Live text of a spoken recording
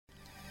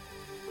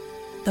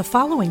The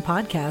following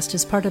podcast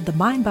is part of the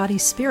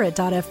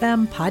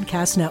MindBodySpirit.fm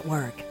podcast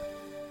network.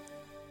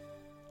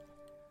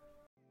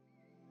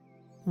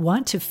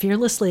 Want to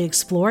fearlessly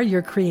explore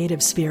your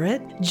creative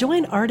spirit?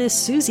 Join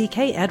artist Susie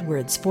K.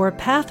 Edwards for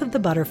Path of the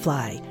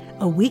Butterfly,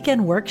 a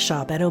weekend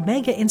workshop at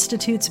Omega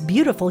Institute's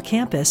beautiful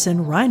campus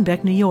in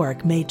Rhinebeck, New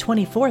York, May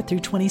 24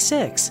 through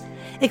 26.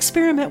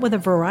 Experiment with a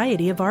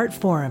variety of art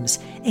forms,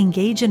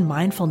 engage in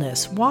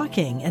mindfulness,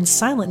 walking, and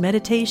silent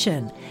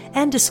meditation,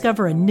 and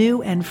discover a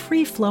new and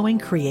free-flowing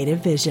creative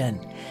vision.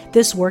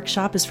 This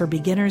workshop is for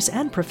beginners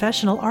and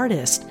professional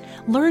artists.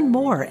 Learn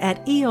more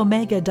at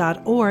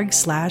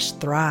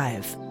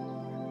eomega.org/thrive.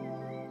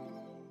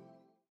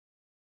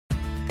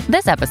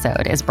 This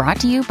episode is brought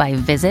to you by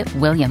Visit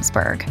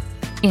Williamsburg.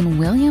 In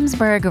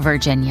Williamsburg,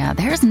 Virginia,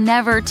 there's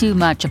never too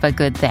much of a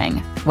good thing.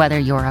 Whether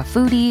you're a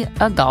foodie,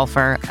 a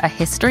golfer, a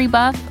history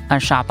buff, a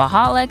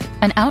shopaholic,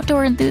 an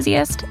outdoor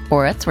enthusiast,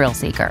 or a thrill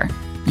seeker,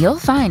 you'll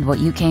find what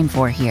you came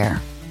for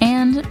here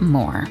and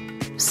more.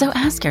 So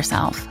ask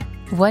yourself,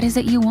 what is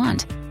it you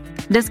want?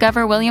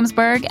 Discover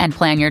Williamsburg and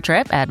plan your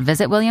trip at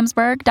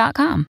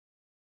visitwilliamsburg.com.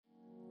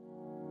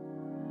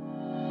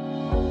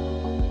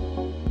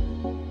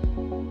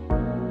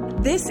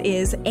 This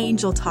is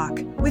Angel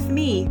Talk with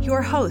me,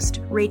 your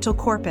host, Rachel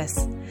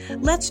Corpus.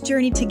 Let's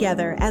journey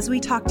together as we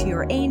talk to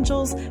your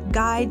angels,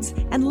 guides,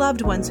 and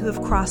loved ones who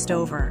have crossed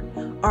over.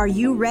 Are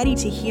you ready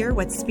to hear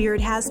what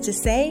Spirit has to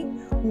say?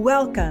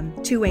 Welcome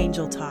to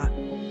Angel Talk.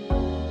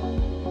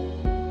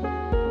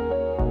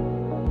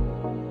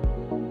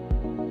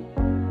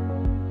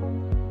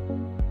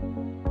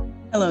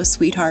 Hello,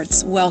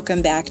 sweethearts.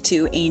 Welcome back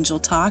to Angel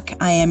Talk.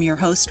 I am your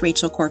host,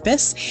 Rachel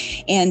Corpus,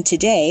 and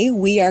today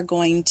we are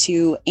going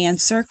to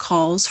answer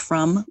calls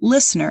from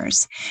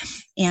listeners.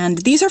 And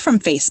these are from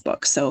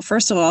Facebook. So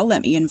first of all,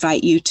 let me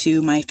invite you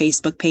to my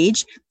Facebook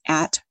page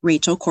at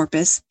Rachel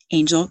Corpus,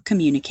 Angel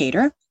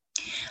Communicator.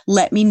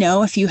 Let me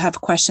know if you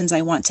have questions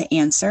I want to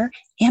answer.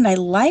 And I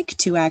like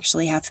to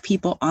actually have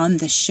people on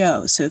the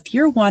show. So if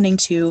you're wanting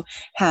to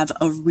have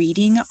a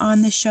reading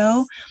on the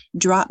show,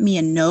 drop me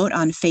a note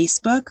on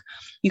Facebook.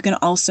 You can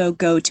also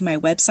go to my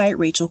website,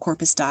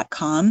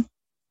 rachelcorpus.com.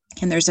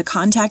 And there's a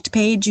contact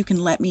page. You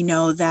can let me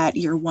know that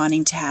you're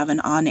wanting to have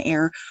an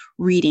on-air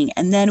reading.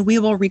 And then we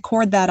will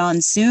record that on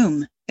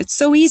Zoom. It's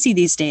so easy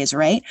these days,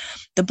 right?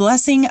 The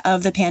blessing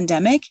of the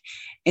pandemic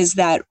is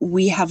that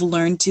we have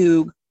learned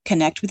to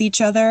connect with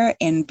each other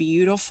in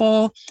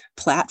beautiful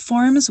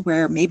platforms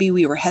where maybe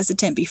we were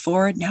hesitant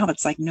before. Now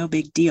it's like no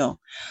big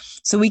deal.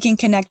 So we can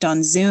connect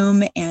on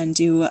Zoom and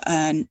do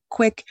a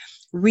quick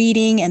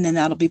reading, and then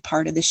that'll be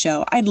part of the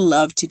show. I'd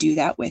love to do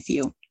that with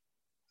you.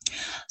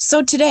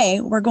 So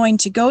today we're going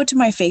to go to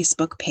my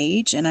Facebook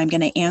page and I'm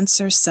going to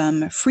answer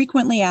some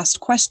frequently asked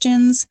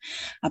questions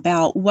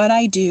about what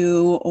I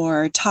do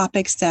or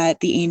topics that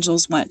the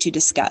angels want to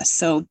discuss.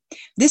 So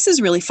this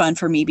is really fun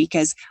for me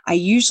because I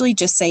usually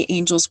just say,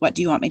 angels, what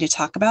do you want me to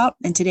talk about?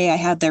 And today I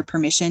have their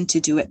permission to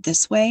do it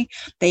this way.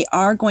 They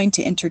are going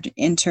to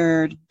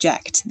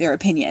interject their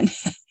opinion,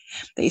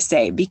 they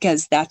say,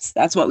 because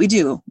that's what we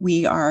do.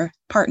 We are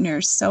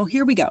partners. So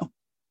here we go.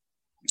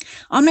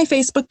 On my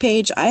Facebook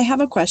page, I have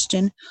a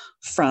question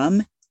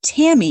from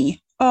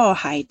Tammy. Oh,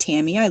 hi,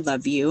 Tammy. I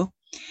love you.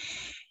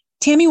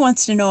 Tammy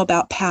wants to know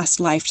about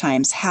past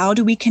lifetimes. How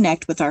do we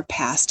connect with our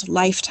past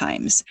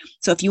lifetimes?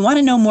 So if you want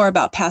to know more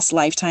about past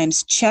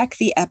lifetimes, check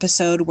the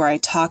episode where I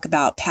talk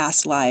about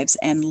past lives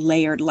and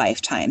layered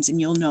lifetimes,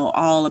 and you'll know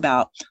all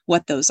about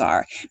what those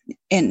are.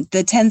 In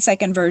the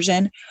 10-second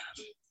version,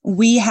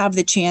 we have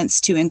the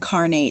chance to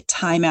incarnate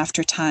time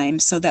after time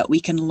so that we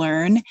can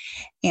learn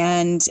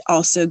and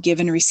also give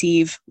and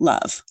receive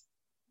love.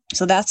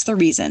 So that's the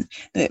reason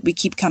that we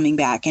keep coming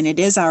back, and it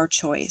is our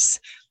choice.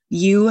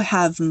 You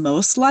have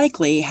most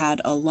likely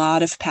had a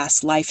lot of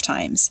past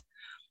lifetimes.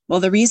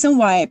 Well, the reason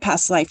why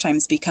past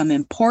lifetimes become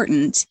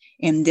important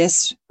in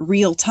this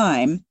real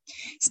time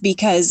is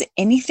because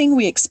anything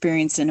we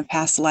experience in a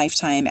past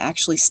lifetime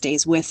actually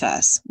stays with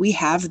us. We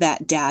have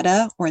that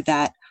data or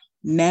that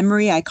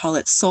memory, I call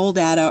it soul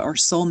data or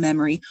soul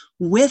memory,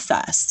 with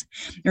us.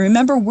 And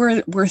remember,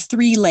 we're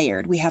three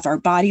layered. We have our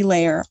body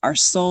layer, our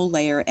soul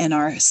layer, and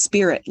our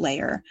spirit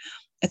layer.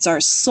 It's our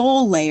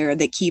soul layer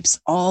that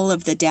keeps all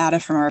of the data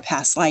from our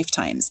past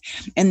lifetimes.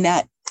 And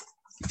that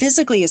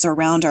physically is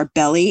around our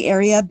belly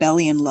area,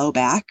 belly and low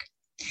back.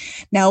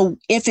 Now,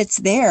 if it's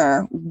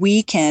there,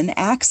 we can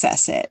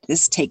access it.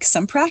 This takes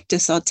some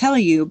practice, I'll tell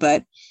you,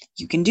 but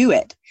you can do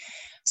it.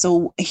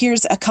 So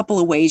here's a couple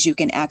of ways you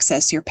can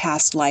access your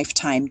past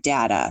lifetime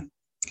data.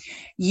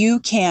 You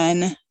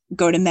can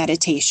go to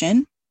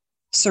meditation,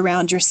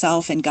 surround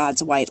yourself in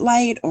God's white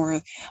light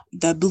or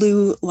the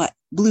blue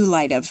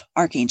light of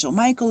Archangel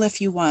Michael if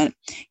you want.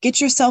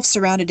 Get yourself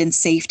surrounded in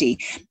safety.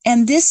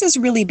 And this is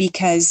really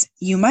because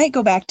you might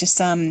go back to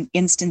some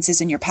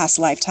instances in your past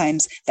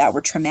lifetimes that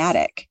were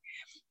traumatic.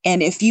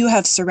 And if you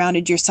have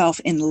surrounded yourself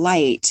in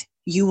light,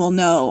 you will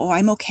know, oh,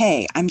 I'm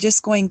okay. I'm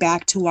just going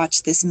back to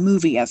watch this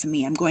movie of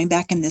me. I'm going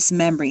back in this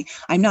memory.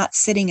 I'm not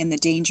sitting in the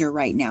danger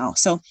right now.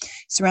 So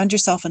surround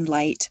yourself in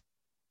light.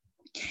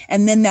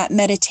 And then that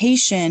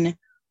meditation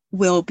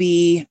will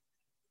be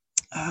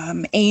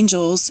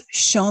angels,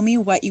 show me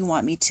what you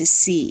want me to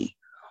see.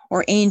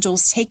 Or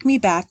angels, take me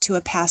back to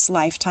a past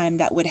lifetime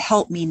that would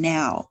help me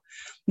now.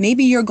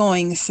 Maybe you're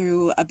going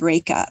through a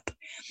breakup.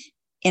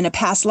 In a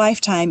past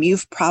lifetime,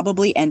 you've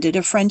probably ended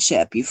a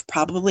friendship. You've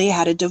probably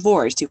had a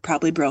divorce. You've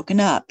probably broken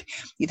up.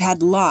 You've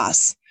had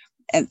loss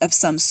of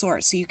some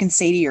sort. So you can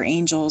say to your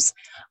angels,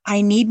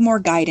 I need more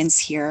guidance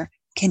here.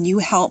 Can you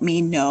help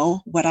me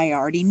know what I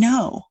already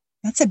know?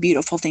 That's a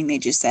beautiful thing they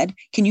just said.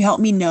 Can you help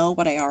me know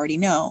what I already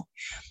know?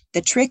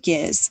 The trick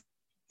is,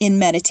 in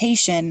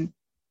meditation,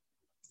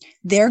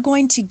 they're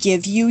going to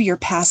give you your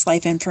past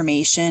life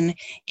information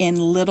in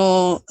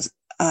little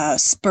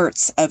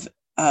spurts of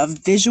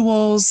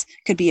visuals.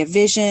 Could be a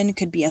vision,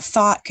 could be a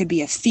thought, could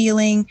be a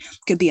feeling,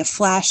 could be a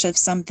flash of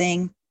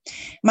something.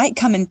 Might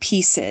come in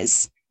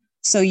pieces.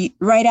 So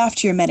right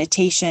after your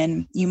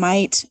meditation, you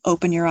might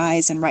open your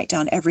eyes and write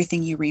down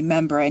everything you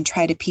remember and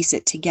try to piece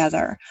it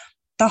together.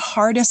 The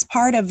hardest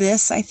part of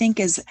this, I think,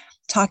 is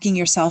talking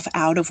yourself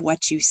out of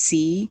what you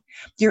see.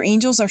 Your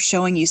angels are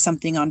showing you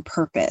something on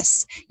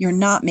purpose. You're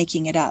not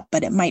making it up,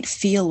 but it might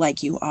feel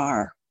like you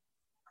are.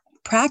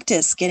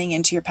 Practice getting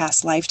into your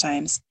past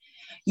lifetimes.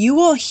 You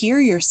will hear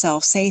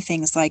yourself say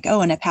things like,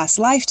 oh, in a past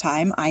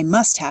lifetime, I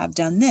must have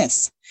done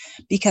this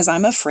because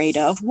I'm afraid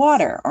of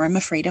water or I'm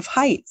afraid of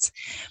heights.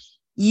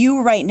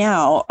 You right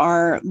now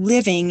are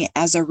living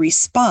as a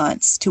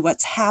response to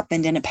what's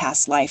happened in a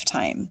past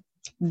lifetime.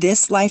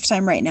 This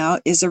lifetime right now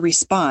is a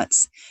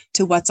response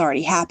to what's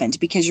already happened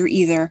because you're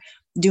either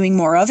doing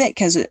more of it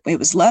because it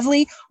was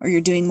lovely, or you're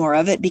doing more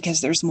of it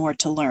because there's more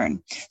to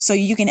learn. So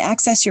you can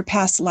access your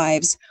past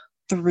lives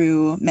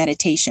through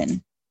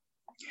meditation.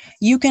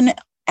 You can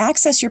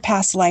access your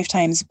past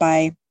lifetimes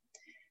by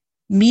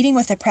meeting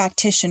with a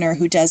practitioner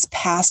who does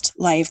past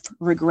life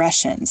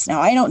regressions.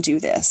 Now, I don't do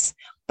this,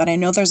 but I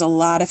know there's a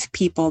lot of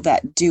people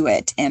that do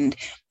it. And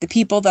the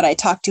people that I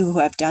talk to who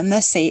have done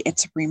this say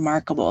it's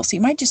remarkable. So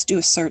you might just do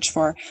a search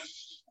for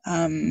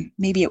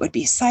maybe it would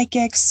be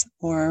psychics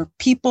or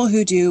people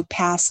who do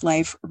past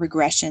life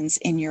regressions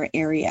in your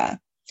area.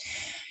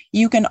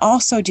 You can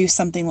also do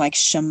something like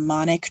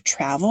shamanic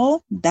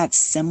travel. That's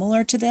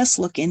similar to this.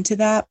 Look into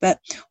that. But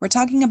we're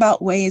talking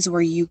about ways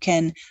where you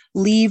can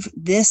leave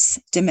this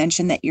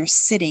dimension that you're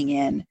sitting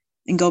in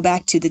and go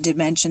back to the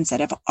dimensions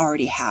that have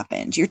already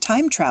happened. You're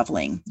time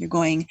traveling. You're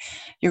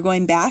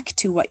going back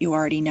to what you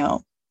already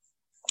know.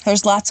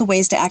 There's lots of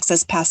ways to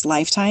access past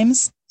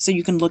lifetimes, so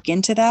you can look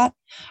into that.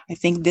 I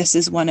think this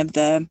is one of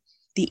the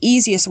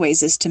easiest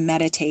ways is to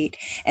meditate.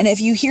 And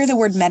if you hear the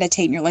word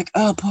meditate and you're like,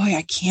 oh boy,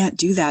 I can't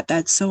do that.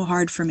 That's so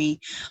hard for me.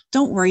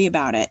 Don't worry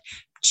about it.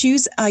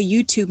 Choose a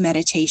YouTube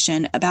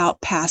meditation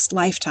about past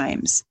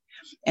lifetimes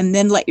and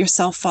then let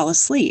yourself fall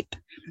asleep.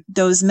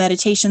 Those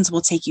meditations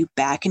will take you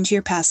back into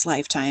your past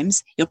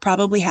lifetimes. You'll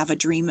probably have a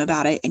dream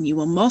about it and you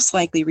will most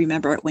likely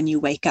remember it when you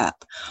wake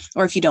up.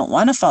 Or if you don't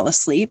want to fall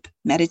asleep,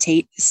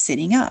 meditate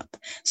sitting up.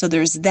 So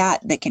there's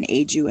that can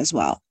aid you as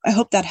well. I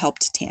hope that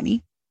helped,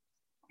 Tammy.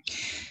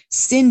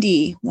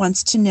 Cindy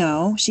wants to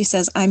know, she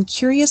says, I'm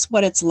curious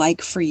what it's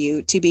like for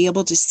you to be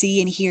able to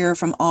see and hear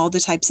from all the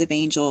types of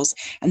angels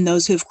and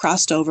those who have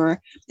crossed over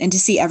and to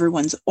see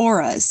everyone's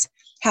auras.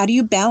 How do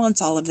you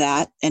balance all of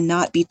that and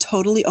not be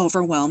totally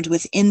overwhelmed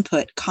with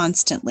input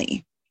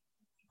constantly?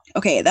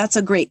 Okay, that's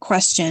a great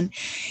question.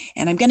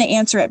 And I'm going to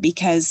answer it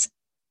because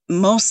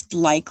most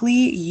likely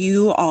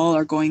you all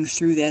are going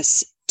through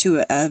this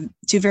to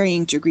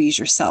varying degrees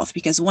yourself.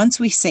 Because once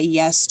we say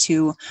yes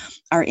to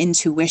our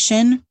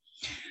intuition,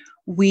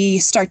 we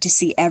start to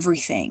see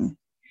everything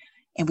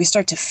and we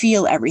start to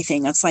feel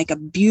everything. It's like a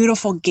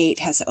beautiful gate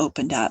has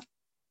opened up.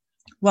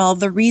 Well,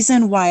 the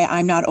reason why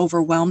I'm not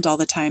overwhelmed all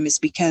the time is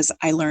because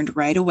I learned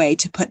right away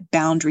to put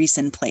boundaries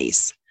in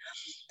place.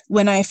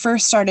 When I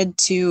first started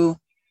to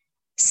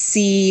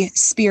see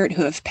spirit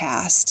who have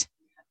passed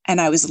and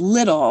I was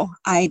little,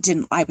 I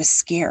was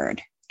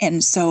scared.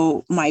 And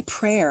so my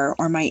prayer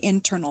or my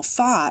internal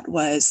thought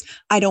was,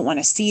 I don't want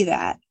to see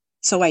that.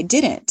 So I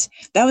didn't.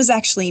 That was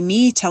actually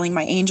me telling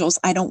my angels,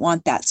 I don't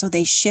want that. So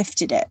they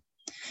shifted it.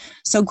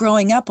 So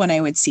growing up, when I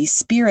would see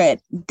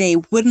spirit, they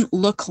wouldn't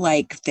look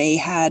like they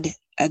had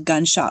a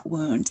gunshot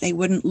wound. They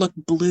wouldn't look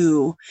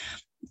blue.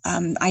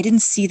 I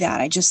didn't see that.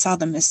 I just saw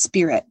them as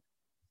spirit.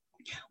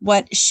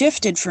 What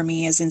shifted for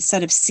me is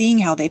instead of seeing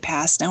how they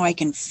passed, now I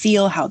can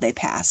feel how they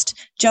passed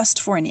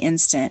just for an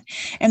instant.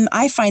 And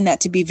I find that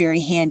to be very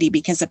handy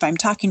because if I'm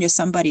talking to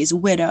somebody's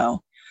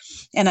widow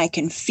and I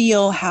can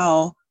feel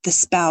how the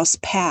spouse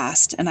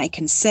passed and I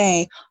can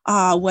say,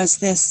 was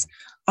this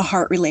a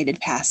heart-related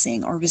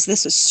passing or was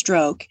this a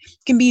stroke?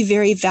 It can be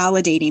very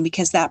validating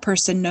because that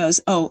person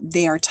knows,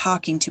 they are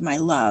talking to my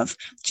love.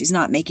 She's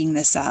not making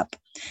this up.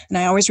 And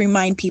I always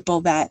remind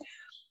people that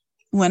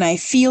when I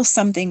feel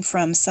something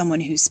from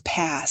someone who's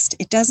passed,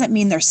 it doesn't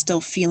mean they're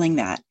still feeling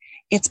that.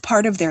 It's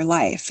part of their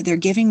life. They're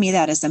giving me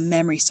that as a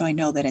memory so I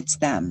know that it's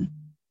them.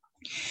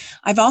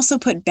 I've also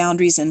put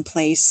boundaries in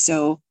place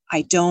so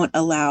I don't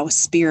allow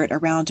spirit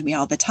around me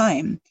all the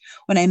time.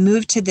 When I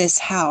moved to this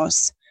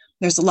house,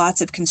 There's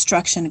lots of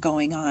construction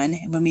going on.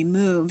 And when we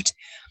moved,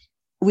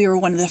 we were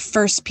one of the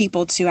first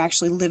people to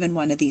actually live in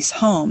one of these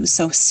homes.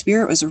 So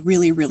Spirit was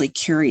really, really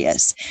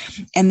curious.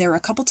 And there were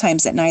a couple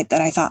times at night that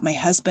I thought my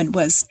husband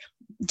was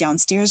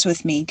downstairs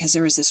with me because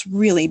there was this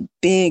really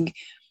big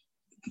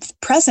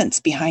presence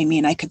behind me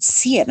and I could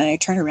see it. And I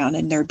turned around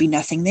and there'd be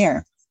nothing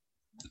there.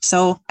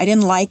 So I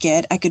didn't like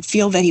it. I could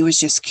feel that he was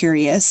just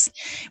curious.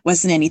 It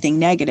wasn't anything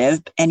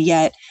negative. And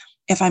yet,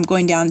 if I'm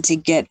going down to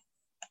get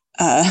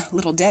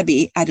Little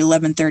Debbie at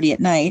 11:30 at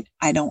night,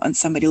 I don't want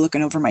somebody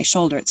looking over my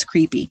shoulder. It's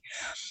creepy.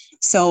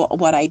 So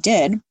what I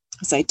did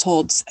is I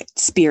told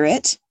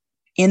Spirit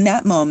in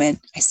that moment,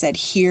 I said,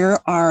 here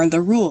are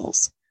the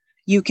rules.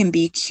 You can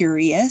be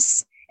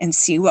curious and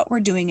see what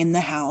we're doing in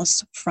the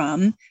house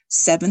from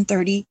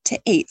 7:30 to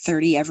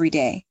 8:30 every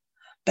day.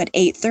 But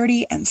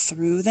 8:30 and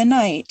through the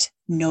night,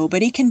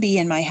 nobody can be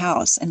in my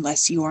house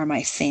unless you are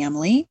my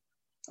family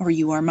or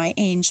you are my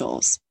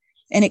angels.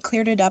 And it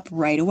cleared it up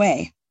right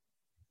away.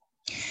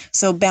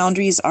 So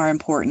boundaries are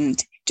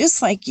important.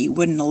 Just like you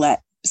wouldn't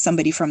let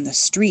somebody from the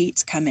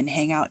streets come and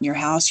hang out in your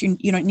house,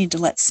 you don't need to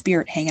let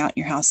Spirit hang out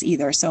in your house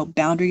either. So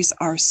boundaries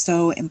are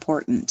so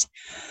important.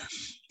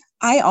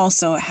 I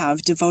also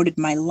have devoted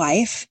my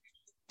life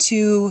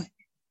to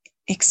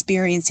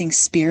experiencing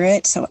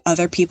Spirit so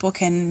other people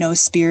can know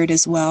Spirit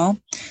as well.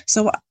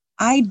 So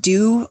I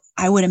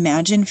would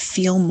imagine,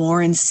 feel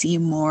more and see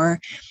more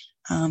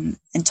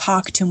and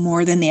talk to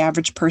more than the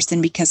average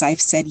person because I've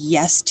said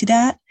yes to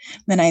that.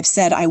 Then I've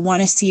said, I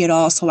want to see it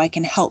all so I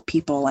can help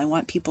people. I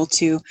want people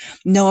to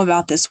know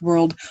about this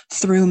world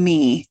through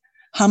me,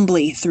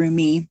 humbly through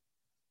me.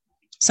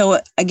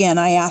 So again,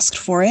 I asked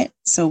for it.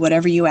 So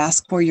whatever you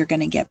ask for, you're going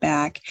to get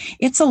back.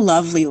 It's a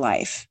lovely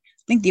life.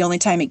 I think the only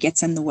time it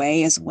gets in the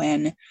way is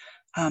when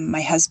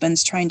my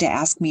husband's trying to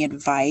ask me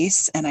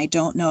advice. And I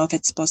don't know if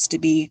it's supposed to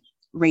be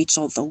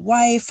Rachel the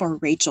wife or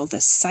Rachel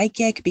the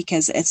psychic,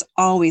 because it's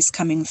always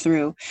coming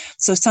through.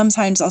 So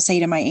sometimes I'll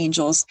say to my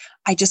angels,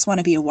 I just want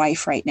to be a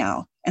wife right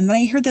now. And then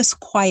I hear this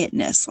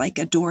quietness, like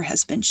a door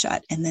has been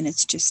shut, and then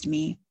it's just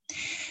me.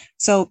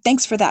 So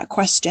thanks for that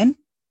question.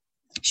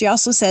 She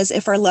also says,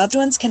 if our loved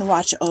ones can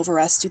watch over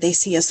us, do they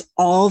see us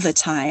all the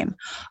time?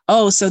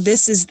 Oh, so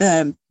this is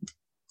the,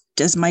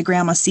 does my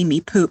grandma see me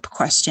poop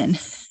question.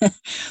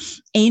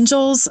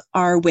 Angels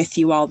are with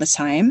you all the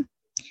time.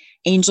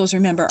 Angels,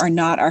 remember, are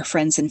not our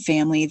friends and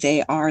family.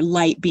 They are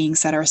light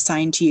beings that are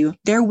assigned to you.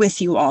 They're with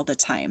you all the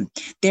time.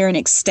 They're an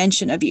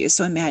extension of you.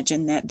 So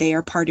imagine that they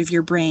are part of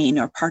your brain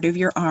or part of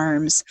your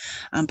arms,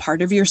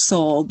 part of your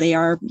soul. They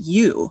are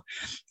you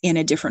in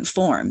a different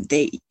form.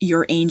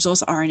 Your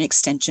angels are an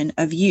extension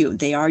of you.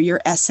 They are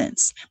your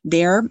essence.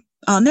 They're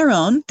on their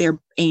own. They're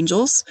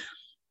angels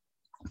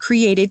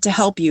created to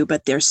help you,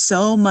 but they're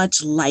so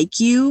much like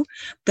you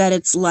that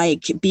it's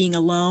like being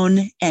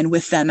alone and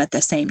with them at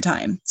the same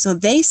time. So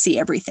they see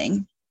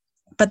everything,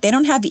 but they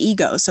don't have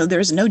ego. So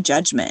there's no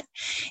judgment.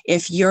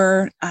 If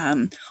you're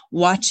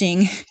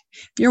watching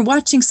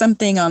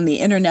something on the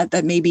internet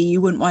that maybe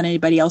you wouldn't want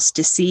anybody else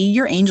to see,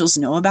 your angels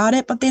know about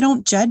it, but they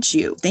don't judge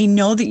you. They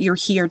know that you're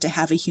here to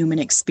have a human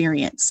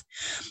experience.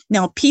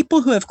 Now,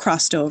 people who have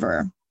crossed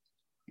over,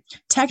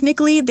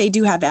 technically, they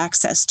do have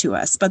access to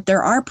us, but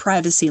there are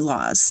privacy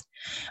laws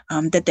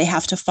that they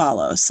have to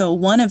follow. So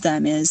one of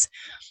them is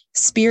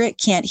Spirit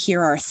can't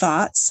hear our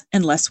thoughts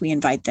unless we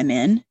invite them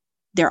in.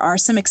 There are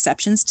some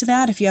exceptions to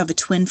that. If you have a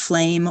twin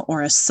flame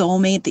or a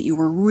soulmate that you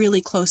were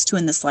really close to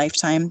in this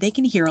lifetime, they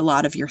can hear a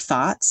lot of your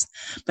thoughts,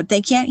 but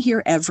they can't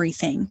hear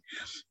everything.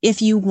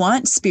 If you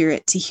want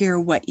Spirit to hear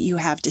what you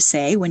have to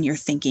say when you're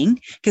thinking,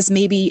 because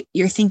maybe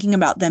you're thinking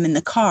about them in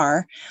the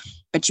car,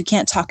 but you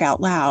can't talk out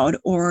loud,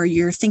 or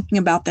you're thinking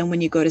about them when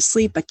you go to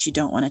sleep, but you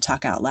don't want to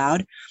talk out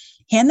loud,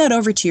 hand that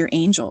over to your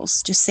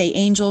angels. Just say,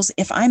 angels,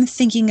 if I'm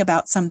thinking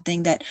about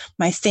something that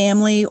my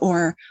family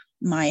or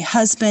my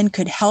husband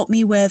could help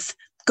me with,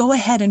 go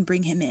ahead and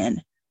bring him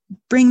in.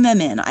 Bring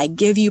them in. I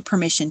give you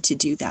permission to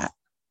do that.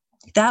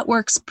 That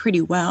works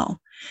pretty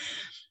well.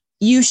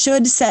 You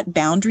should set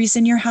boundaries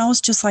in your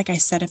house, just like I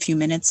said a few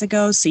minutes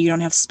ago, so you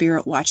don't have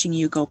Spirit watching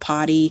you go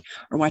potty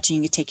or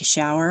watching you take a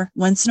shower.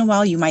 Once in a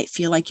while, you might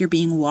feel like you're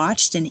being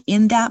watched. And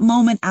in that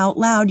moment out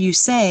loud, you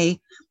say,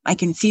 I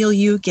can feel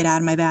you. Get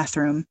out of my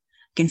bathroom.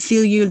 I can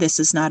feel you.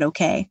 This is not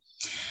okay.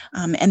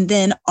 And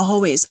then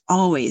always,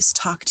 always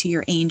talk to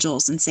your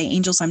angels and say,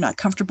 angels, I'm not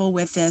comfortable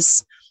with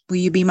this. Will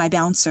you be my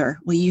bouncer?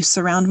 Will you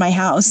surround my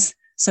house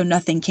so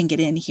nothing can get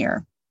in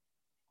here?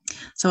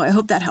 So I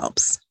hope that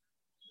helps.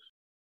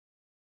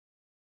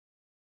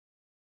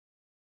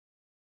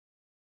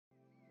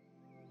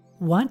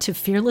 Want to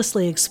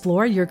fearlessly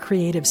explore your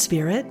creative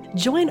spirit?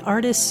 Join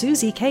artist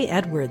Susie K.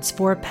 Edwards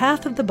for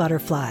Path of the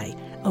Butterfly,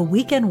 a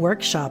weekend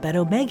workshop at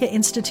Omega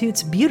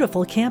Institute's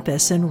beautiful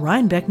campus in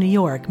Rhinebeck, New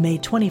York, May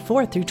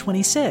 24 through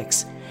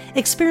 26.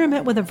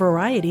 Experiment with a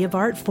variety of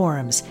art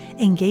forms,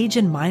 engage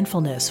in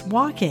mindfulness,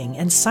 walking,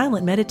 and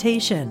silent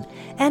meditation,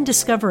 and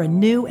discover a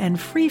new and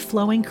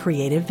free-flowing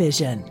creative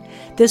vision.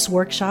 This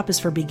workshop is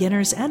for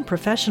beginners and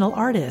professional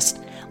artists.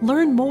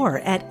 Learn more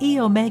at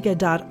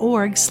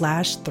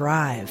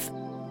eomega.org/thrive.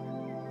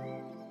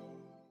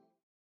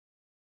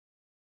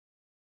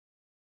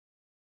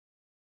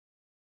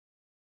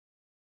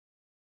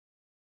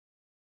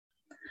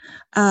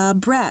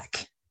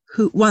 Breck,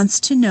 who wants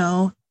to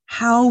know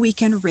how we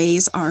can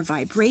raise our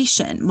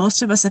vibration.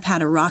 Most of us have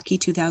had a rocky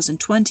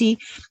 2020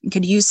 and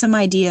could use some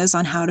ideas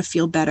on how to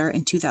feel better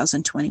in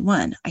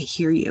 2021. I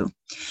hear you.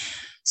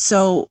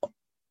 So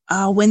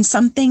when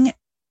something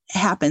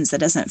happens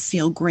that doesn't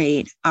feel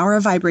great, our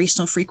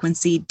vibrational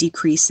frequency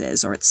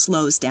decreases, or it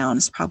slows down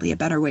is probably a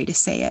better way to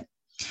say it.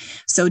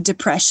 So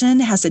depression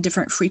has a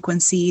different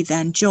frequency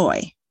than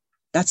joy.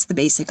 That's the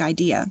basic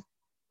idea.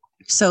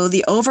 So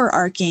the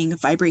overarching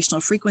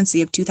vibrational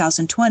frequency of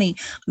 2020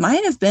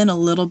 might have been a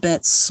little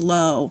bit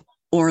slow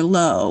or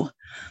low,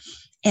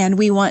 and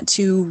we want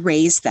to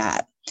raise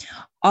that.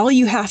 All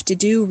you have to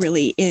do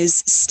really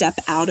is step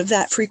out of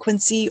that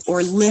frequency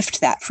or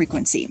lift that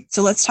frequency.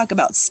 So let's talk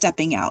about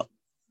stepping out.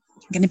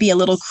 I'm going to be a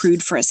little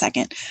crude for a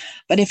second,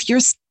 but if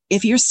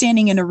you're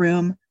standing in a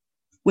room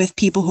with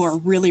people who are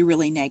really,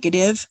 really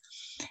negative,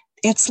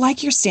 it's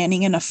like you're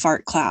standing in a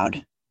fart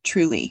cloud,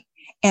 truly.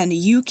 And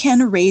you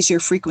can raise your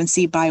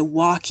frequency by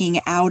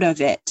walking out of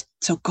it.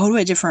 So go to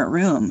a different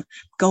room,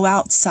 go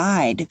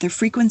outside. The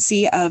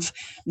frequency of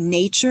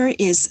nature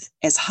is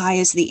as high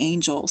as the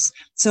angels.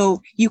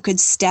 So you could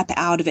step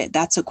out of it.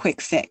 That's a quick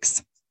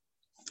fix.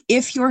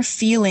 If you're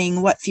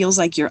feeling what feels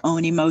like your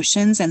own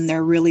emotions and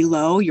they're really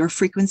low, your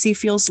frequency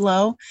feels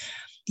low,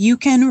 you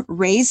can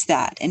raise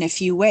that in a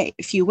few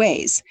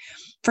ways.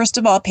 First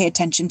of all, pay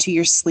attention to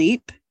your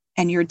sleep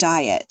and your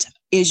diet.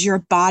 Is your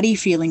body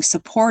feeling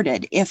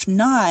supported? If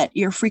not,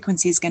 your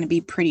frequency is going to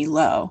be pretty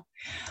low.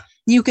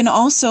 You can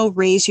also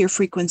raise your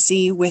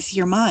frequency with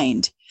your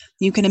mind.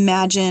 You can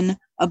imagine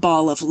a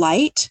ball of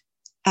light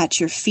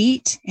at your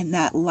feet, and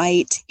that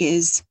light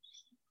is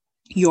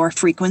your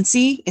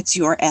frequency. It's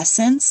your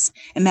essence.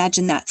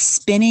 Imagine that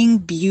spinning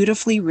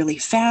beautifully, really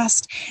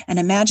fast, and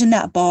imagine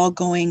that ball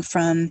going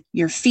from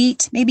your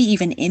feet, maybe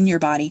even in your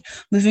body,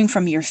 moving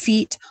from your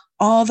feet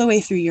all the way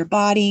through your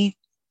body,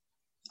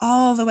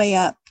 all the way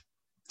up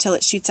till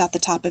it shoots out the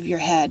top of your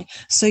head.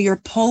 So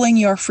you're pulling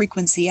your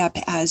frequency up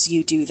as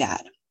you do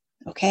that.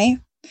 Okay.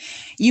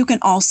 You can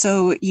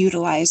also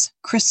utilize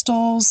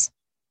crystals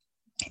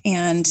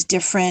and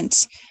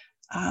different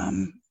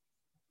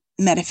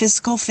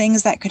metaphysical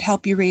things that could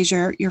help you raise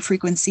your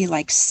frequency,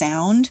 like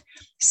sound,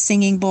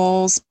 singing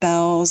bowls,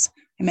 bells.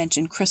 I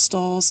mentioned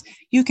crystals.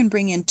 You can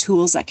bring in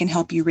tools that can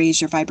help you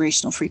raise your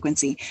vibrational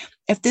frequency.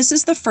 If this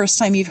is the first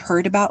time you've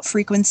heard about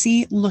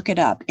frequency, look it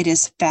up. It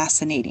is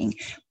fascinating.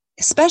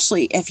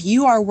 Especially if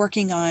you are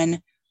working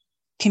on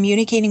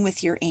communicating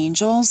with your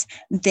angels.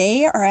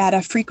 They are at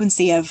a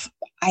frequency of,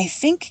 I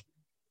think,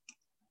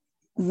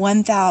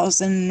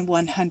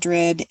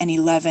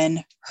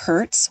 1,111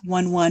 hertz,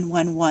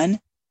 1111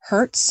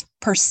 hertz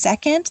per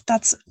second.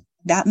 That's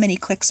that many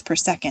clicks per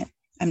second.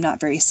 I'm not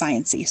very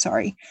sciencey,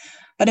 sorry.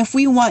 But if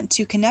we want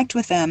to connect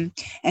with them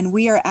and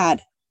we are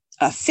at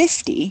a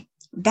 50,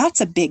 that's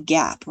a big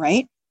gap,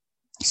 right?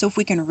 So if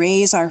we can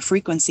raise our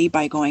frequency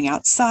by going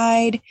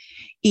outside,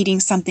 eating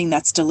something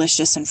that's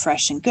delicious and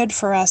fresh and good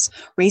for us,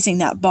 raising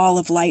that ball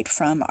of light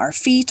from our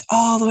feet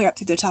all the way up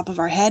to the top of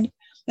our head,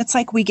 it's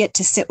like we get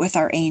to sit with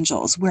our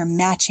angels. We're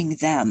matching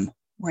them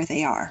where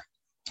they are.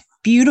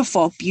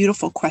 Beautiful,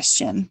 beautiful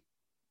question.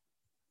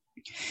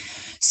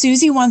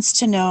 Susie wants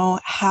to know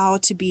how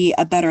to be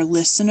a better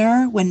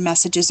listener when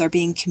messages are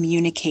being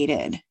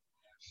communicated.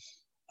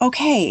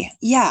 Okay,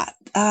 yeah.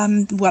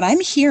 What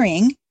I'm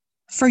hearing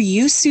for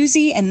you,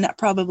 Susie, and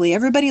probably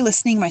everybody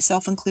listening,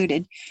 myself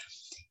included,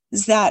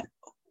 is that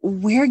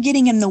we're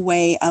getting in the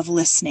way of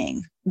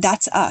listening.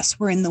 That's us.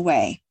 We're in the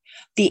way.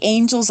 The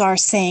angels are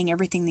saying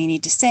everything they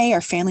need to say.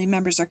 Our family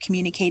members are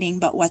communicating,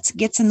 but what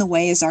gets in the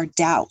way is our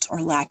doubt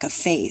or lack of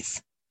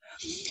faith.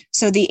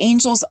 So the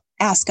angels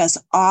ask us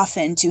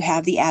often to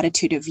have the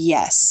attitude of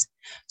yes.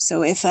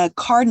 So if a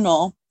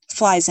cardinal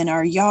flies in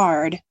our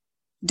yard,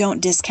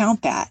 don't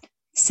discount that.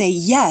 Say,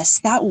 yes,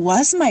 that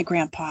was my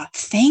grandpa.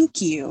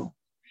 Thank you.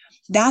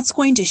 That's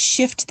going to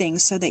shift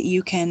things so that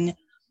you can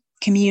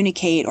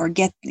communicate or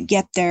get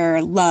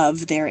their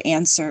love, their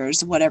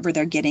answers, whatever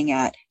they're getting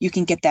at. You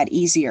can get that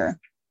easier.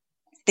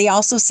 They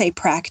also say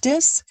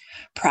practice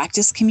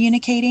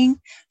communicating,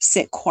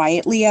 sit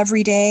quietly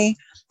every day,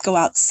 go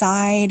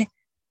outside,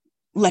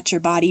 let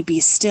your body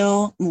be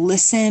still,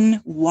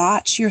 listen,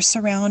 watch your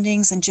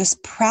surroundings, and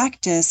just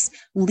practice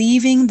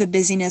leaving the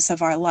busyness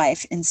of our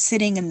life and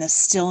sitting in the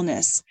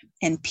stillness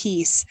and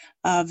peace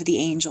of the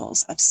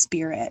angels, of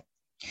spirit.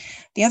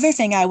 The other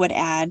thing I would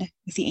add,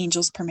 with the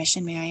angels'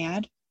 permission, may I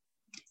add?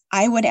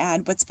 I would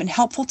add what's been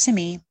helpful to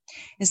me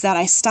is that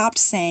I stopped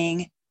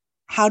saying,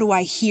 how do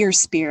I hear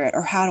spirit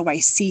or how do I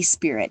see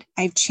spirit?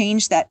 I've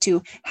changed that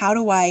to how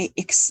do I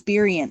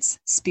experience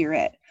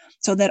spirit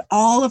so that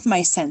all of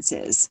my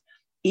senses,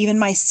 even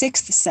my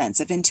sixth sense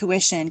of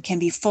intuition, can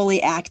be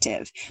fully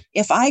active.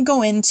 If I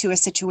go into a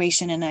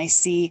situation and I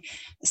see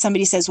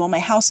somebody says, well, my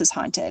house is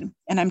haunted,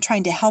 and I'm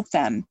trying to help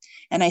them,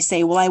 and I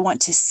say, well, I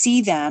want to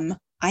see them,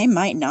 I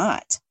might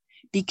not,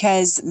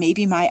 because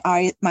maybe my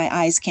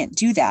eyes can't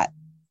do that.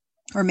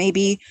 Or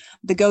maybe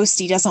the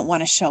ghostie doesn't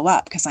want to show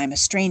up because I'm a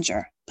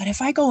stranger. But if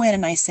I go in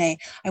and I say,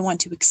 I want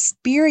to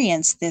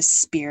experience this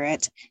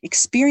spirit,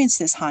 experience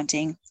this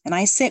haunting, and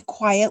I sit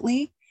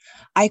quietly,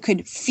 I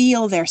could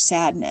feel their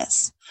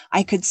sadness.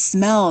 I could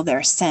smell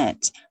their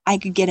scent. I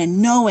could get a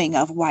knowing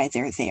of why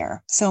they're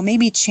there. So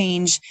maybe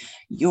change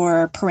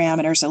your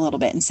parameters a little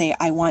bit and say,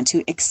 I want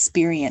to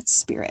experience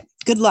spirit.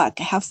 Good luck.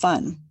 Have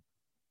fun.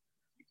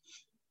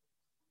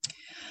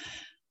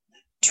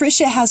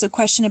 Tricia has a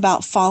question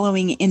about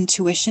following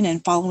intuition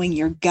and following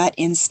your gut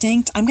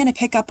instinct. I'm going to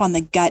pick up on the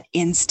gut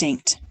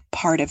instinct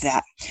part of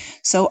that.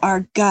 So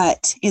our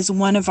gut is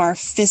one of our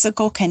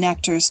physical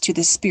connectors to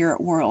the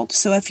spirit world.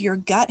 So if your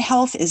gut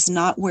health is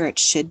not where it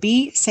should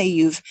be, say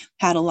you've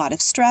had a lot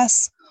of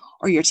stress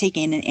or you're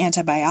taking an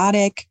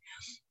antibiotic,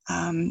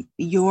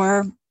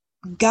 your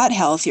gut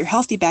health, your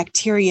healthy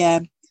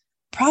bacteria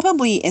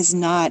probably is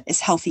not as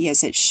healthy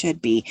as it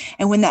should be.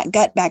 And when that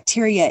gut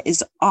bacteria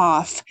is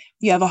off,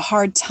 you have a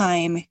hard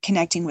time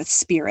connecting with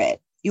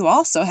spirit. You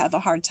also have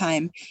a hard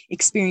time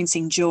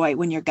experiencing joy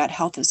when your gut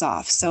health is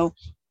off. So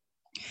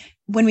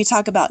when we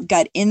talk about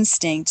gut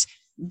instinct,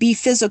 be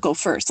physical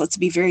first. Let's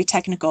be very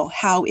technical.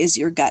 How is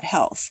your gut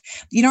health?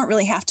 You don't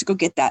really have to go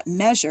get that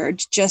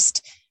measured.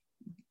 Just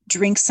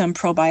drink some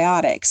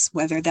probiotics,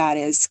 whether that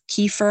is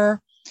kefir,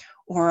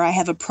 or I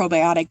have a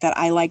probiotic that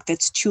I like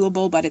that's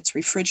chewable, but it's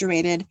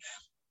refrigerated.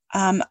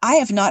 I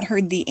have not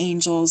heard the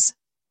angels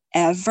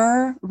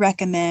ever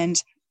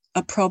recommend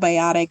a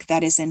probiotic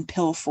that is in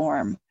pill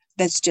form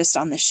that's just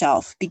on the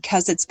shelf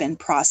because it's been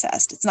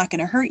processed. It's not going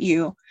to hurt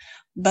you,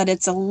 but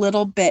it's a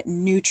little bit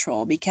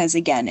neutral because,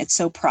 again, it's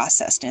so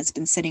processed and it's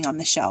been sitting on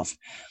the shelf.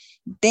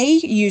 They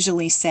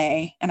usually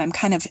say, and I'm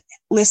kind of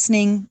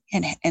listening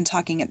and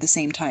talking at the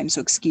same time,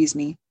 so excuse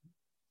me.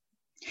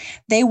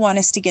 They want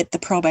us to get the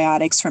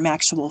probiotics from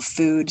actual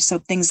food. So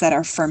things that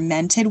are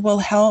fermented will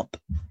help.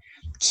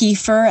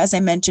 Kefir, as I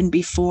mentioned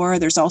before,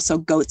 there's also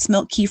goat's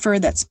milk kefir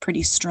that's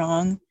pretty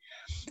strong.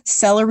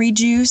 Celery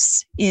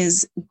juice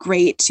is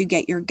great to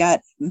get your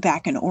gut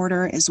back in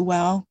order as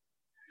well.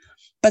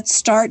 But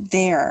start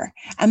there.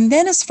 And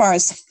then as far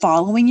as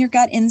following your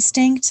gut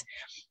instinct,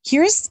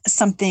 here's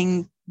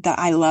something that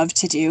I love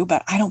to do,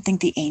 but I don't think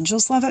the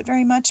angels love it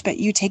very much, but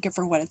you take it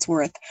for what it's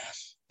worth.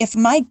 If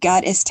my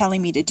gut is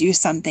telling me to do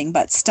something,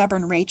 but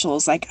stubborn Rachel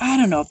is like, I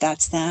don't know if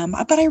that's them,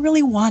 but I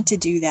really want to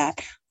do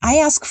that, I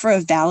ask for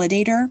a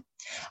validator.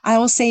 I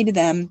will say to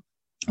them,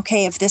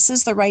 okay, if this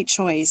is the right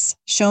choice,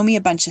 show me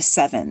a bunch of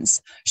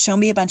sevens, show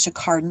me a bunch of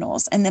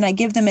cardinals. And then I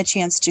give them a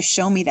chance to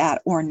show me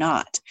that or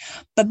not.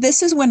 But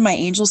this is when my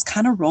angels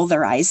kind of roll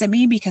their eyes at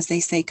me because they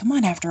say, come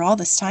on, after all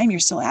this time,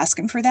 you're still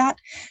asking for that.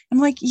 I'm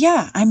like,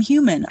 yeah, I'm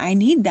human. I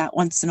need that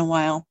once in a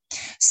while.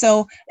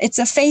 So it's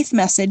a faith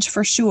message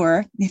for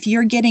sure. If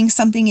you're getting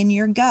something in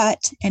your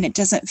gut and it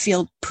doesn't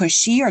feel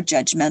pushy or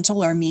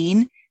judgmental or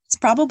mean, it's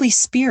probably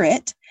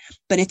spirit.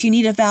 But if you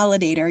need a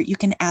validator, you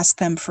can ask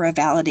them for a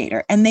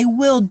validator. And they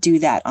will do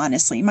that,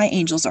 honestly. My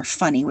angels are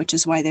funny, which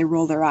is why they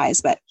roll their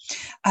eyes. But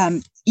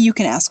you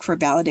can ask for a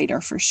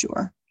validator for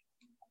sure.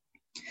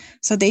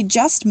 So they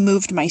just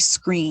moved my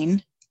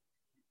screen.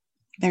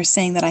 They're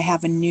saying that I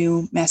have a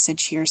new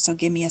message here. So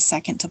give me a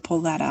second to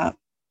pull that up.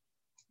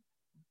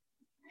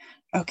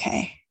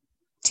 Okay.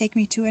 Take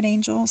me to it,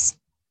 angels.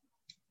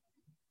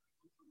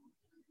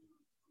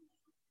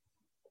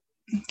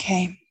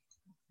 Okay.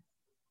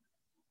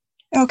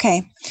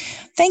 Okay,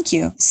 thank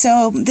you.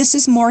 So this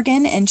is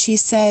Morgan, and she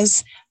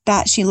says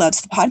that she loves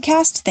the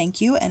podcast.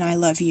 Thank you, and I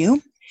love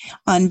you.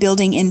 On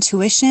building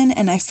intuition,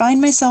 and I find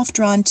myself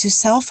drawn to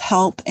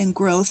self-help and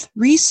growth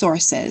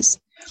resources.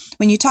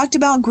 When you talked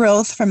about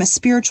growth from a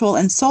spiritual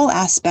and soul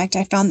aspect,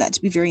 I found that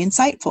to be very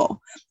insightful.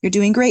 You're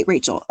doing great,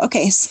 Rachel.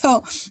 Okay,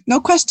 so no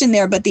question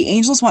there, but the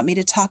angels want me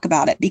to talk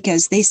about it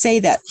because they say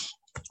that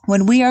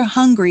when we are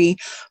hungry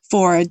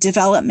for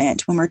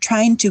development, when we're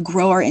trying to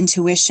grow our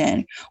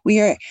intuition,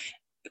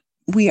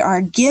 we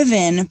are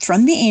given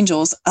from the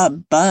angels a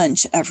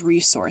bunch of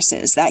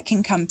resources that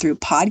can come through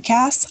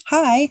podcasts.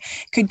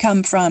 Could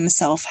come from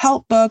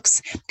self-help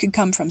books, could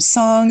come from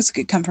songs,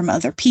 could come from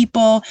other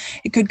people.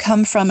 It could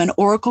come from an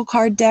oracle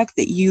card deck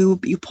that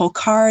you pull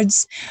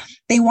cards.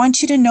 They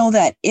want you to know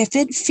that if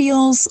it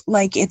feels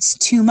like it's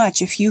too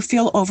much, if you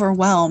feel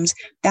overwhelmed,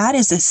 that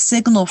is a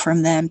signal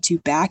from them to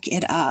back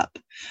it up.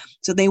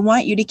 So they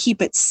want you to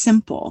keep it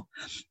simple.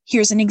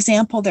 Here's an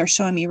example they're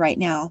showing me right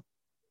now.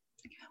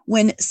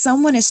 When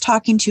someone is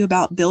talking to you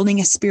about building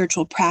a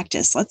spiritual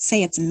practice, let's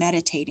say it's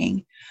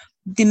meditating,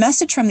 the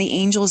message from the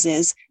angels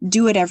is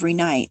do it every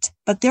night,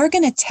 but they're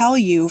going to tell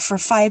you for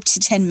 5 to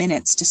 10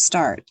 minutes to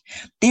start.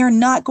 They are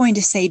not going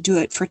to say do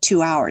it for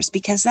 2 hours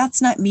because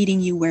that's not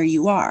meeting you where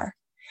you are.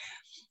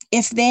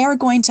 If they are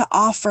going to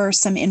offer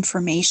some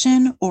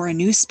information or a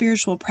new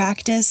spiritual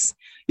practice,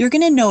 you're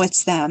going to know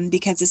it's them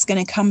because it's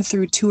going to come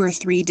through 2 or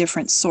 3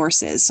 different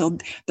sources. So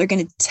they're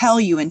going to tell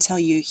you until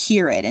you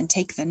hear it and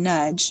take the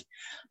nudge.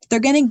 They're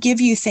going to give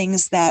you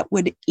things that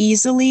would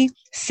easily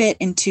fit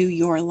into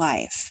your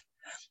life.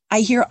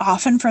 I hear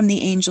often from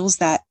the angels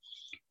that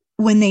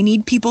when they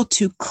need people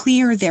to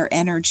clear their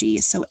energy,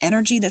 so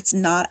energy that's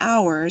not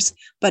ours,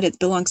 but it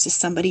belongs to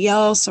somebody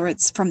else, or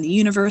it's from the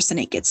universe and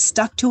it gets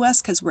stuck to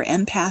us because we're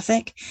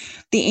empathic,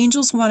 the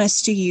angels want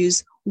us to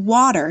use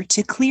water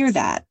to clear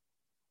that.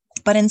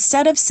 But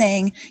instead of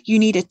saying you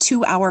need a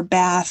 2-hour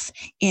bath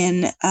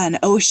in an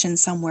ocean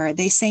somewhere,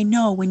 they say,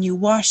 no, when you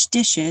wash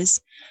dishes,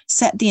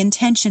 set the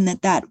intention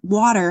that that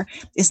water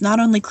is not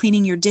only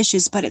cleaning your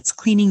dishes, but it's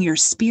cleaning your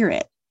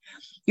spirit.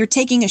 You're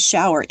taking a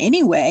shower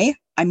anyway.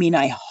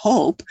 I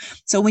hope.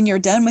 So when you're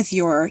done with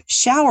your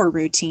shower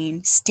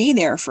routine, stay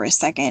there for a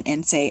second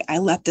and say, I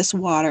let this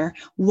water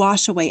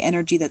wash away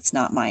energy that's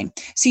not mine.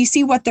 So you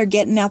see what they're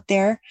getting out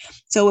there?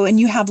 So when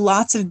you have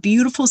lots of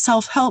beautiful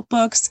self-help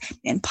books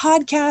and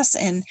podcasts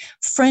and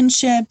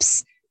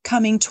friendships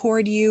coming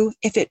toward you,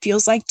 if it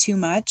feels like too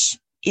much,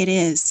 it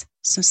is.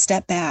 So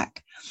step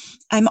back.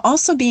 I'm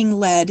also being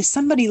led.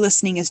 Somebody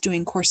listening is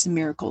doing Course in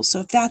Miracles. So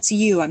if that's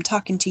you, I'm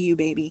talking to you,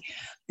 baby.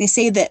 They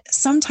say that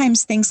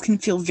sometimes things can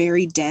feel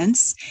very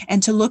dense,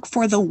 and to look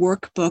for the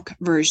workbook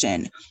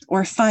version,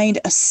 or find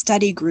a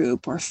study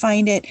group, or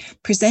find it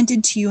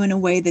presented to you in a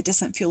way that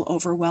doesn't feel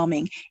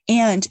overwhelming.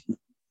 And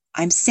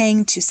I'm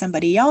saying to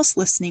somebody else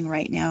listening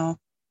right now,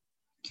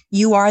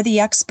 you are the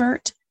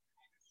expert.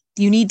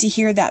 You need to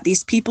hear that.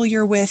 These people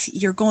you're with,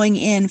 you're going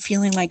in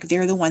feeling like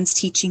they're the ones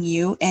teaching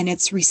you, and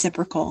it's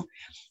reciprocal.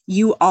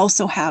 You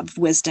also have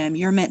wisdom.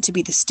 You're meant to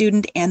be the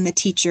student and the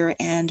teacher,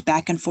 and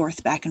back and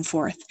forth, back and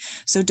forth.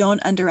 So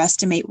don't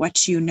underestimate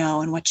what you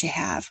know and what you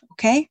have,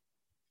 okay?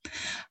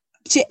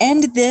 To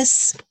end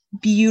this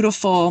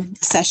beautiful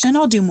session,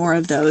 I'll do more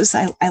of those.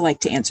 I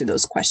like to answer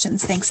those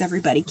questions. Thanks,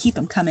 everybody. Keep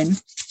them coming.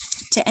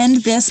 To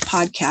end this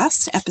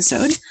podcast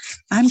episode,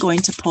 I'm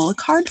going to pull a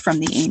card from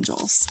the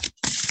angels.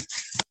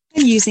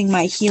 I'm using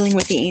my Healing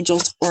with the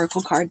Angels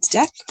Oracle Cards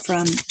deck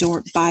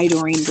by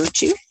Doreen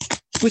Virtue,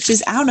 which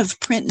is out of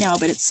print now,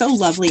 but it's so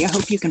lovely. I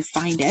hope you can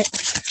find it.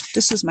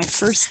 This was my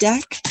first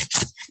deck,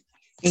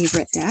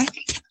 favorite deck.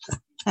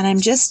 And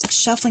I'm just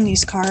shuffling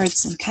these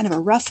cards in kind of a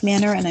rough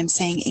manner. And I'm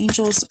saying,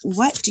 angels,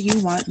 what do you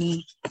want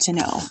me to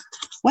know?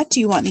 What do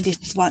you want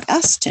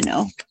us to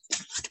know?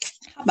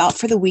 How about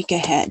for the week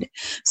ahead?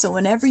 So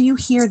whenever you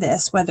hear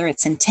this, whether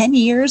it's in 10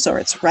 years or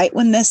it's right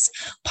when this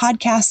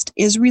podcast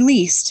is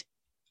released,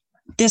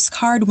 this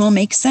card will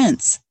make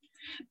sense.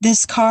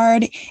 This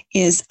card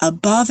is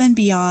above and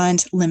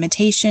beyond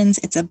limitations.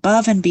 It's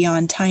above and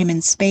beyond time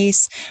and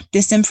space.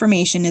 This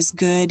information is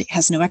good,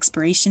 has no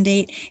expiration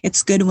date.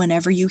 It's good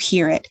whenever you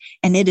hear it.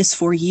 And it is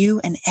for you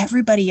and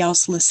everybody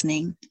else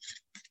listening.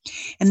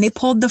 And they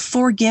pulled the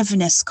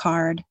forgiveness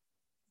card.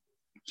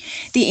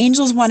 The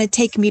angels want to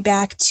take me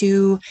back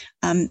to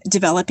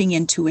developing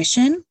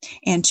intuition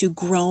and to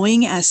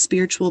growing as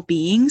spiritual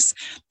beings.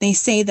 They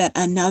say that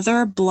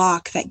another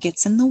block that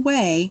gets in the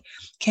way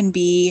can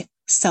be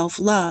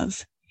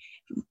self-love,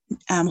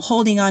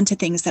 holding on to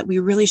things that we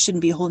really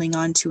shouldn't be holding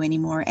on to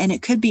anymore. And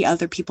it could be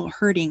other people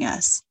hurting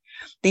us.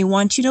 They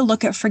want you to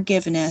look at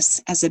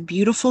forgiveness as a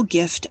beautiful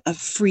gift of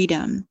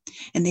freedom.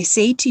 And they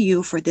say to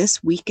you for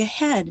this week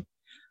ahead,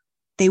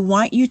 they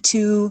want you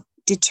to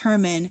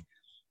determine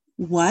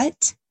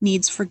what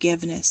needs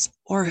forgiveness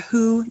or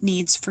who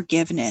needs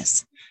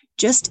forgiveness.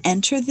 Just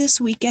enter this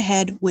week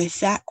ahead with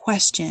that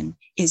question.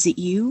 Is it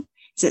you?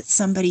 Is it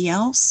somebody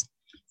else?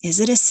 Is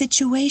it a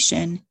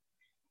situation?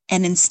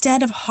 And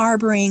instead of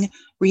harboring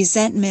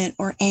resentment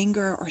or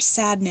anger or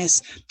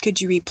sadness, could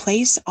you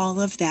replace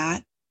all of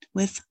that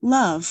with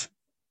love?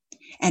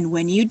 And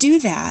when you do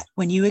that,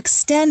 when you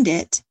extend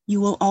it,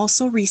 you will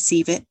also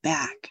receive it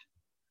back.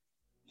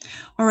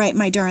 All right,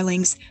 my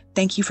darlings,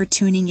 thank you for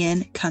tuning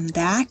in. Come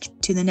back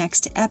to the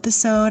next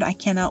episode. I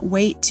cannot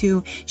wait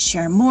to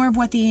share more of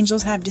what the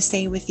angels have to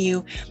say with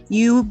you.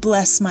 You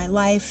bless my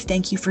life.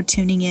 Thank you for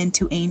tuning in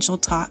to Angel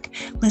Talk.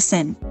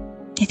 Listen,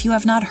 if you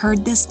have not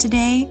heard this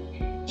today,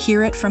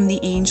 hear it from the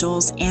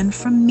angels and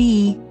from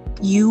me.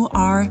 You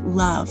are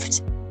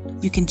loved.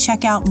 You can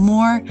check out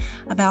more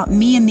about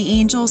me and the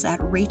angels at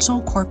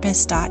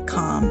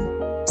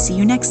rachelcorpus.com. See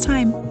you next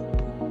time.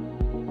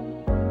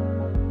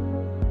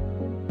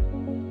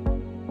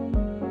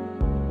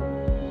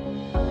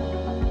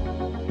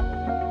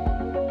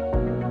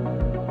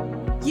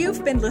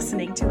 You've been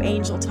listening to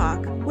Angel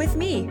Talk with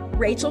me,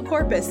 Rachel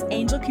Corpus,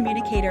 angel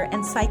communicator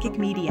and psychic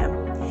medium.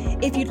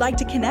 If you'd like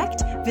to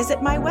connect,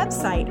 visit my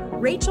website,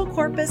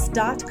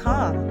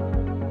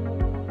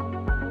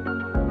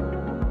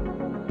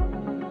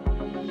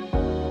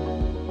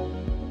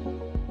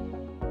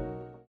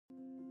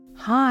 rachelcorpus.com.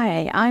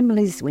 Hi, I'm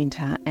Liz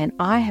Winter, and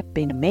I have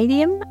been a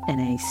medium and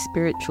a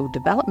spiritual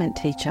development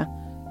teacher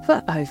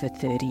for over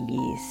 30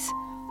 years.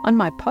 On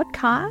my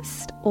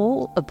podcast,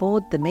 All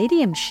Aboard the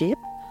Mediumship,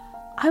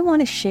 I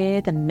want to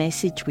share the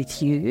message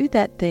with you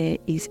that there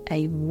is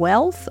a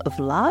wealth of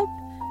love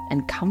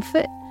and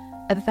comfort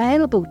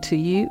available to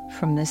you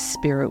from the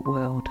spirit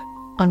world.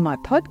 On my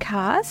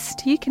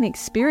podcast, you can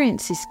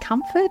experience this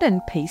comfort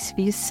and peace for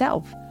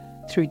yourself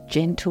through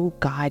gentle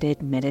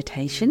guided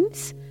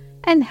meditations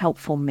and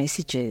helpful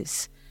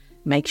messages.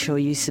 Make sure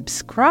you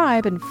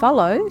subscribe and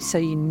follow so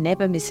you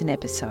never miss an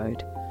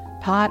episode.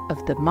 Part of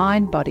the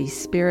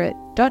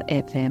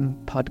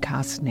mindbodyspirit.fm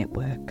podcast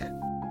network.